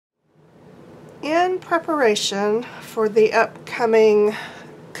In preparation for the upcoming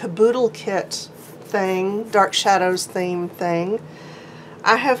Kaboodle Kit thing, Dark Shadows theme thing,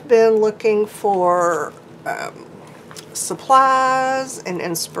 I have been looking for supplies and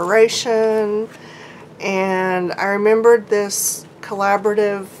inspiration, and I remembered this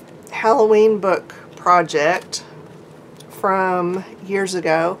collaborative Halloween book project from years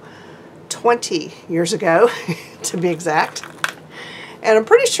ago, 20 years ago to be exact. And I'm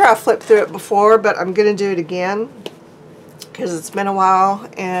pretty sure I flipped through it before, but I'm going to do it again because it's been a while,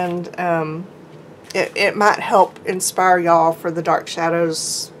 and it might help inspire y'all for the Dark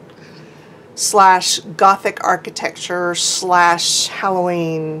Shadows / Gothic architecture /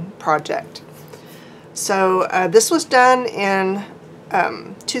 Halloween project. So this was done in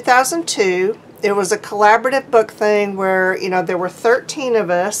 2002. It was a collaborative book thing where, you know, there were 13 of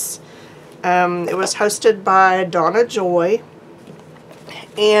us. It was hosted by Donna Joy,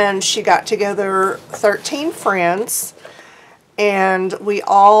 and she got together 13 friends, and we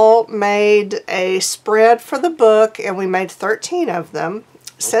all made a spread for the book, and we made 13 of them,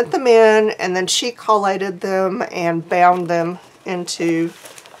 sent them in, and then she collated them and bound them into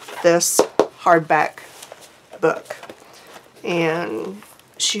this hardback book. And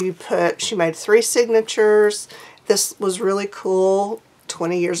she made 3 signatures. This was really cool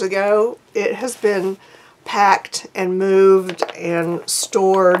 20 years ago. It has been packed and moved and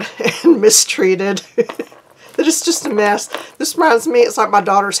stored and mistreated. It is just a mess. This reminds me, it's like my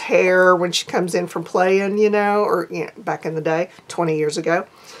daughter's hair when she comes in from playing, you know, or you know, back in the day, 20 years ago.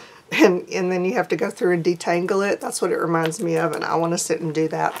 And then you have to go through and detangle it. That's what it reminds me of, and I want to sit and do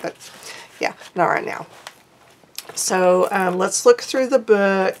that, but yeah, not right now. So let's look through the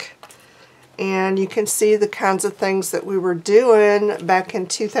book, and you can see the kinds of things that we were doing back in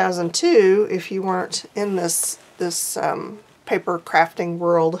 2002 if you weren't in this paper crafting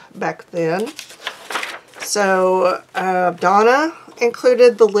world back then. So Donna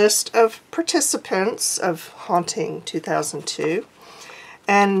included the list of participants of Haunting 2002,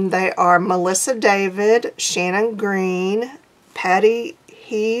 and they are Melissa David, Shannon Green, Patty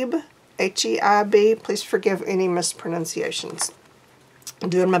Hieb, H-E-I-B. Please forgive any mispronunciations. I'm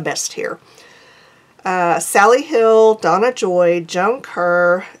doing my best here. Sally Hill, Donna Joy, Joan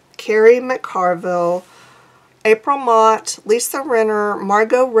Kerr, Kerry McCarville, April Mott, Lisa Renner,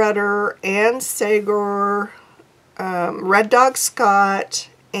 Margo Rudder, Ann Sagor, Red Dog Scott,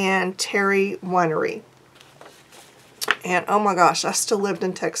 and Terry Whinery. And oh my gosh, I still lived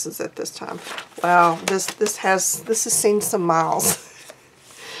in Texas at this time. Wow, this has seen some miles.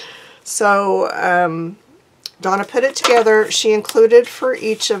 So Donna put it together. She included for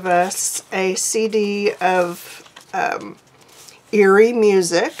each of us a CD of eerie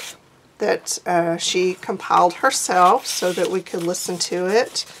music that she compiled herself so that we could listen to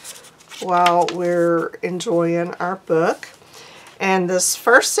it while we're enjoying our book. And this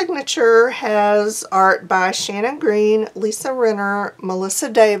first signature has art by Shannon Green, Lisa Renner, Melissa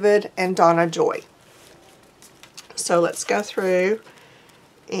David, and Donna Joy. So let's go through,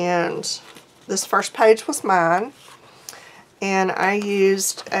 and this first page was mine, and I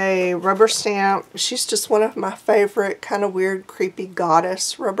used a rubber stamp. She's just one of my favorite kind of weird, creepy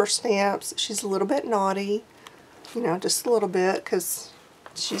goddess rubber stamps. She's a little bit naughty, you know, just a little bit, because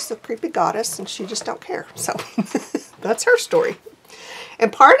she's a creepy goddess and she just don't care. So that's her story.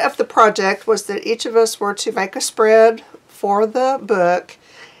 And part of the project was that each of us were to make a spread for the book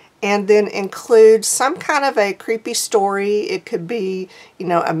and then include some kind of a creepy story. It could be, you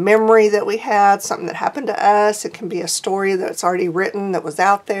know, a memory that we had, something that happened to us. It can be a story that's already written that was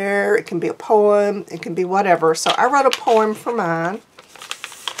out there. It can be a poem. It can be whatever. So I wrote a poem for mine.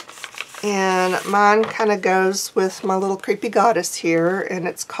 And mine kind of goes with my little creepy goddess here, and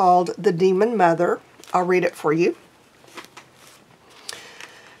it's called The Demon Mother. I'll read it for you.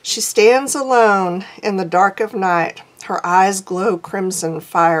 She stands alone in the dark of night. Her eyes glow crimson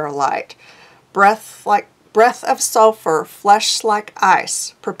firelight. Breath of sulfur, flesh like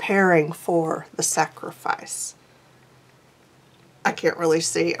ice, preparing for the sacrifice. I can't really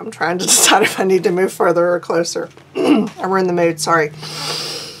see. I'm trying to decide if I need to move further or closer. I'm in the mood, sorry.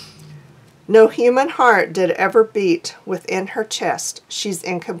 No human heart did ever beat within her chest. She's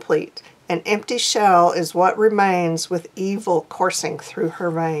incomplete. An empty shell is what remains with evil coursing through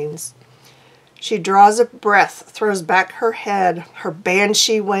her veins. She draws a breath, throws back her head. Her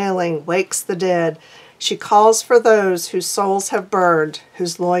banshee wailing wakes the dead. She calls for those whose souls have burned,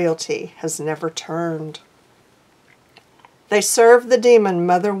 whose loyalty has never turned. They serve the demon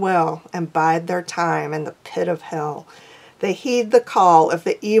mother well and bide their time in the pit of hell. They heed the call of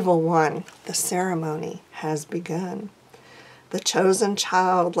the evil one. The ceremony has begun. The chosen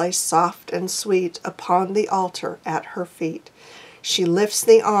child lay soft and sweet upon the altar at her feet. She lifts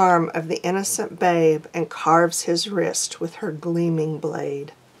the arm of the innocent babe and carves his wrist with her gleaming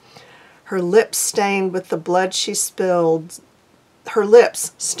blade. Her lips stained with the blood she spilled,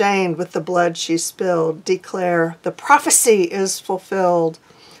 declare, the prophecy is fulfilled.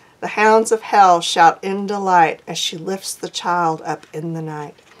 The hounds of hell shout in delight as she lifts the child up in the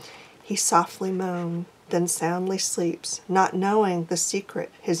night. He softly moans, then soundly sleeps, not knowing the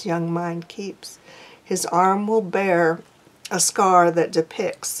secret his young mind keeps. His arm will bear a scar that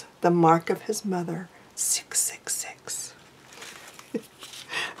depicts the mark of his mother, 666.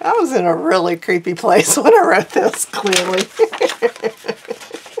 I was in a really creepy place when I wrote this, clearly.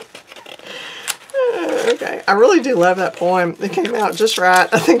 Okay, I really do love that poem. It came out just right.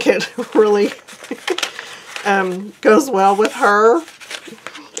 I think it really goes well with her,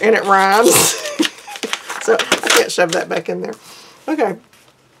 and it rhymes. So I can't shove that back in there. Okay,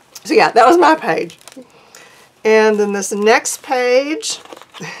 so yeah, that was my page. And then this next page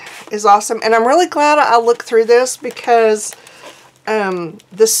is awesome. And I'm really glad I looked through this because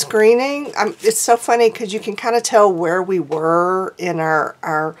the screening, it's so funny because you can kind of tell where we were in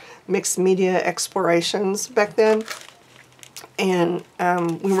our mixed media explorations back then. And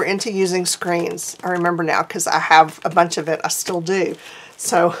we were into using screens. I remember now because I have a bunch of it. I still do.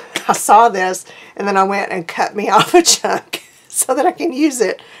 So I saw this and then I went and cut me off a chunk so that I can use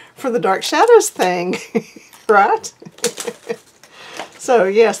it for the Dark Shadows thing. Right? So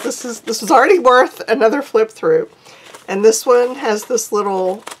yes, this was already worth another flip through. And this one has this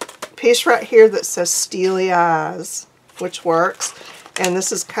little piece right here that says Steely Eyes, which works. And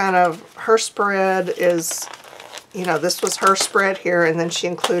this is kind of, her spread is, you know, this was her spread here, and then she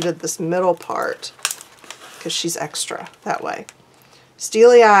included this middle part because she's extra that way.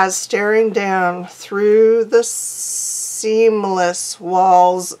 Steely eyes staring down through the seamless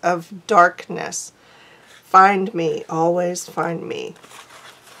walls of darkness. Find me, always find me.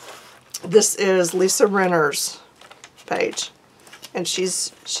 This is Lisa Renner's page. And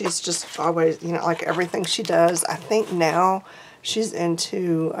she's just always, you know, like everything she does. I think now she's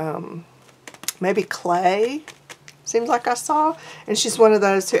into maybe clay, seems like I saw. And she's one of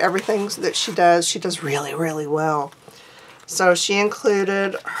those who everything that she does really, really well. So she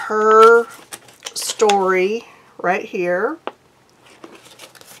included her story right here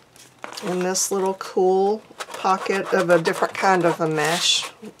in this little cool pocket of a different kind of a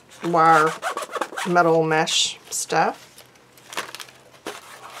mesh, wire, metal mesh stuff.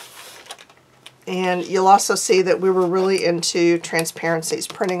 And you'll also see that we were really into transparencies,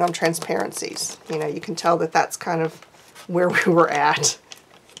 printing on transparencies. You know, you can tell that that's kind of where we were at.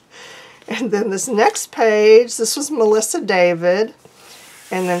 And then this next page, this was Melissa David.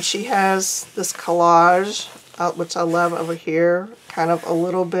 And then she has this collage, which I love over here, kind of a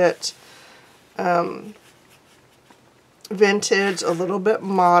little bit vintage, a little bit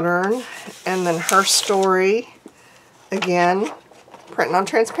modern. And then her story, again, printing on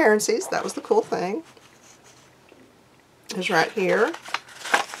transparencies. That was the cool thing. Is right here.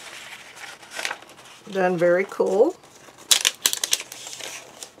 Done very cool.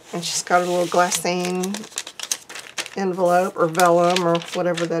 And she's got a little glassine envelope or vellum or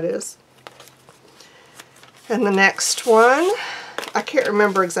whatever that is. And the next one, I can't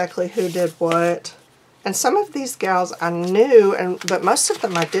remember exactly who did what. And some of these gals I knew, but most of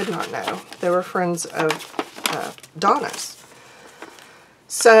them I did not know. They were friends of Donna's.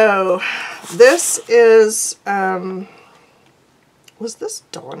 So this is, was this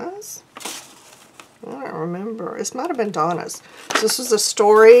Donna's? I don't remember. This might have been Donna's. So this was a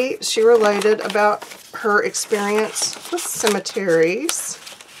story she related about her experience with cemeteries.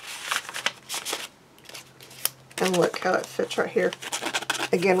 And look how it fits right here.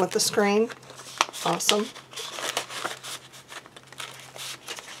 Again with the screen. Awesome.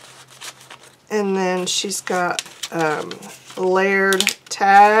 And then she's got layered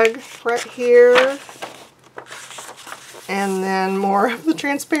tag right here. And then more of the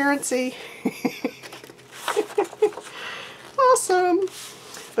transparency. Awesome.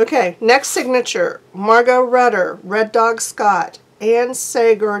 Okay, next signature. Margo Rudder, Red Dog Scott, Ann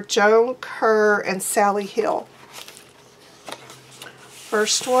Sagor, Joan Kerr, and Sally Hill.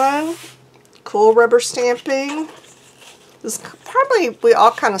 First one, cool rubber stamping. This probably, we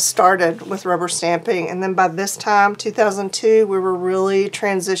all kind of started with rubber stamping, and then by this time, 2002, we were really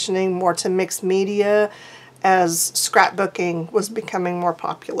transitioning more to mixed media as scrapbooking was becoming more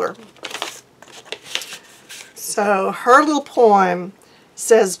popular. So her little poem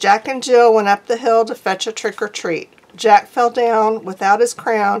says, Jack and Jill went up the hill to fetch a trick-or-treat. Jack fell down without his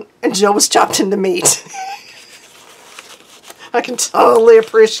crown, and Jill was chopped into meat. I can totally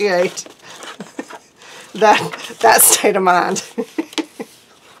appreciate that state of mind.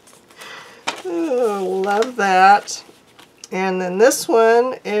 Oh, love that. And then this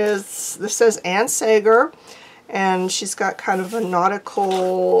one is, this says Anne Sagor, and she's got kind of a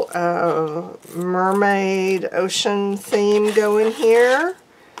nautical mermaid ocean theme going here.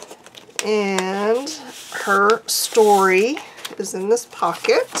 And her story is in this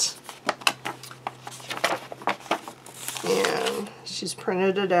pocket. And she's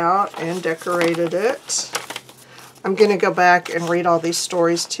printed it out and decorated it. I'm going to go back and read all these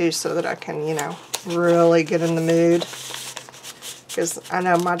stories too so that I can, you know, really get in the mood. Because I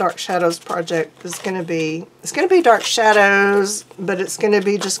know my Dark Shadows project is going to be, it's going to be Dark Shadows, but it's going to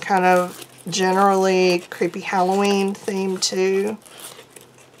be just kind of generally creepy Halloween theme too.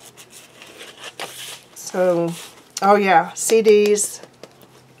 So, oh yeah, CDs.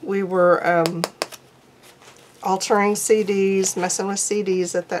 We were altering CDs, messing with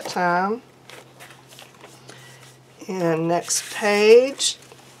CDs at that time. And next page,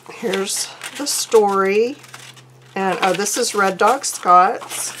 here's the story. And oh, this is Red Dog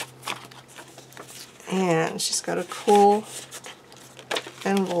Scott's. And she's got a cool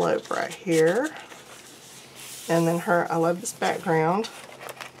envelope right here. And then her, I love this background.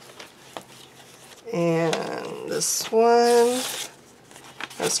 And this one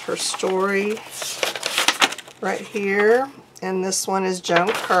has her story right here. And this one is Joan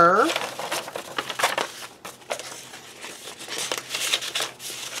Kerr.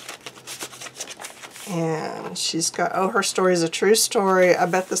 And she's got, oh, her story is a true story. I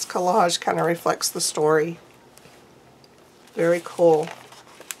bet this collage kind of reflects the story. Very cool.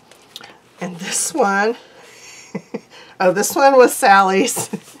 And this one, oh, this one was Sally's.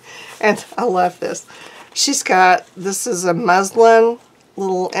 And I love this. She's got, this is a muslin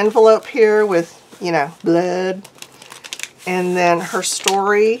little envelope here with, you know, blood. And then her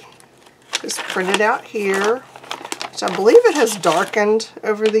story is printed out here, which I believe it has darkened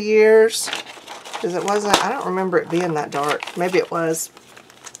over the years. Because it wasn't, I don't remember it being that dark. Maybe it was.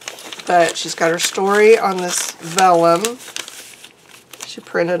 But she's got her story on this vellum. She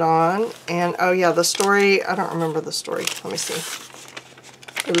printed on. And, oh yeah, the story, I don't remember the story. Let me see.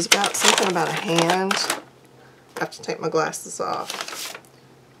 It was about something about a hand. I have to take my glasses off.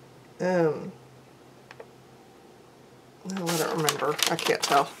 I don't remember. I can't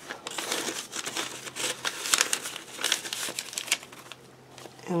tell.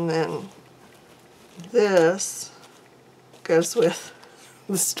 And then this goes with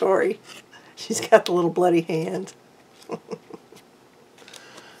the story. She's got the little bloody hand.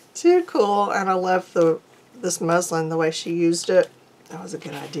 Too cool. And I love this muslin, the way she used it. That was a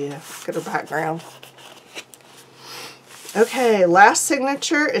good idea. Look at her background. Okay, last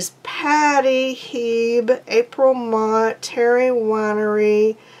signature is Patty, Hieb, April Mott, Terry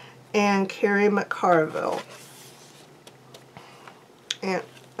Whinery, and Kerry McCarville. And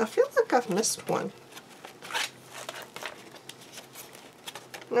I feel like I've missed one.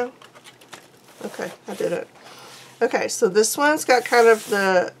 No? Okay, I did it. Okay, so this one's got kind of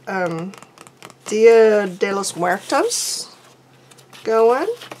the Dia de los Muertos going.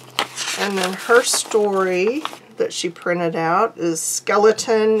 And then her story that she printed out is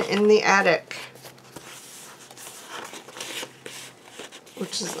Skeleton in the Attic.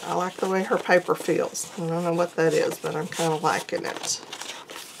 Which is, I like the way her paper feels. I don't know what that is, but I'm kind of liking it.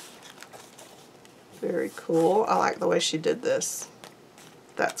 Very cool. I like the way she did this.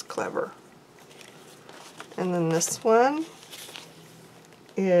 That's clever. And then this one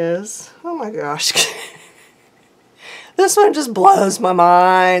is, oh my gosh. This one just blows my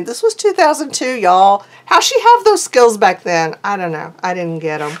mind. This was 2002, y'all. How'd she have those skills back then? I don't know. I didn't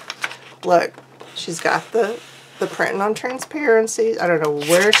get them. Look, she's got the printing on transparency. I don't know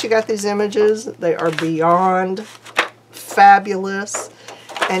where she got these images. They are beyond fabulous.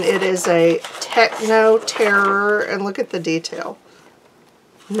 And it is a techno terror. And look at the detail.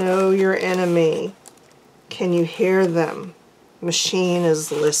 Know your enemy. Can you hear them? Machine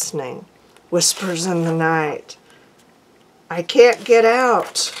is listening. Whispers in the night. I can't get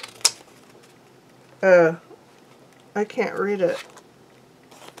out. I can't read it.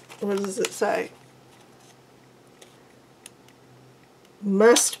 What does it say?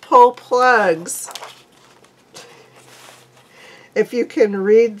 Must pull plugs. If you can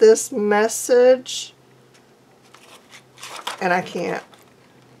read this message, and I can't.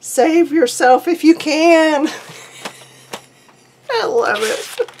 Save yourself if you can. I love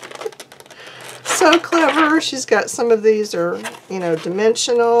it. So clever. She's got some of these are, you know,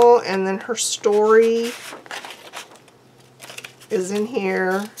 dimensional, and then her story is in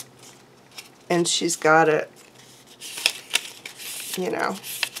here, and she's got it you know,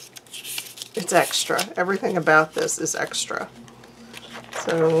 it's extra. Everything about this is extra.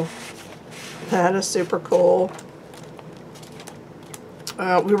 So that is super cool.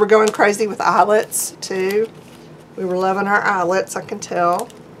 We were going crazy with eyelets too. We were loving our eyelets, I can tell.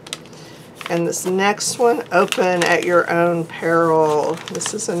 And this next one, open at your own peril.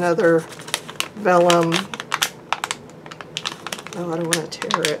 This is another vellum. Oh, I don't want to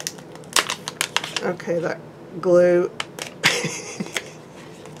tear it. Okay, that glue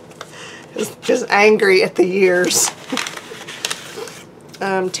is angry at the years.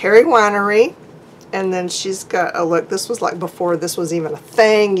 Terry Whinery. And then she's got, oh look, this was like before this was even a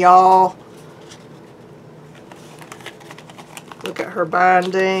thing, y'all. Look at her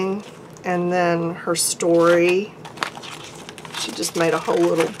binding. And then her story. She just made a whole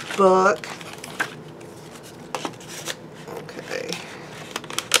little book. Okay.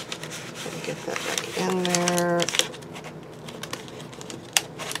 Let me get that back in there.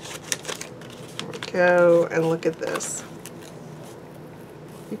 There we go. And look at this.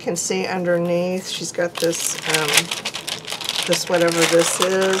 You can see underneath she's got this, this whatever this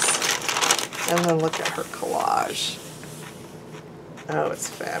is, and then look at her collage. Oh, it's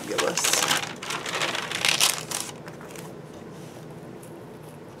fabulous.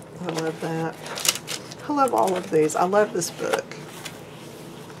 I love that. I love all of these. I love this book.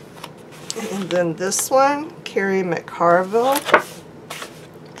 And then this one, Kerry McCarville,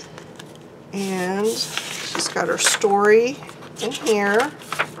 and she's got her story in here.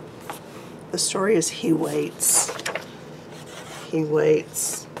 The story is He Waits. He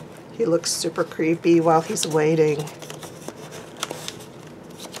waits. He looks super creepy while he's waiting.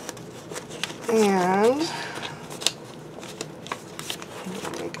 And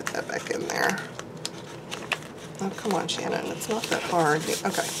let me get that back in there. Oh, come on, Shannon. It's not that hard.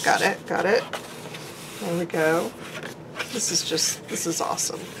 Okay, got it. Got it. There we go. This is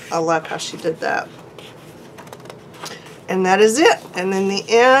awesome. I love how she did that. And that is it. And in the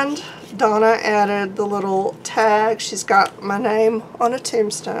end, Donna added the little tag. She's got my name on a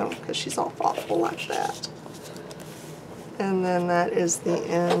tombstone because she's all thoughtful like that. And then that is the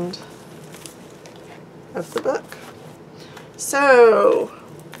end of the book. So,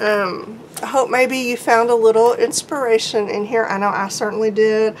 I hope maybe you found a little inspiration in here. I know I certainly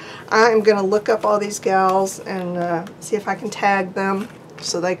did. I'm going to look up all these gals and see if I can tag them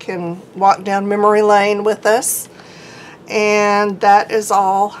so they can walk down memory lane with us. And that is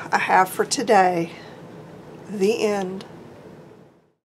all I have for today. The end.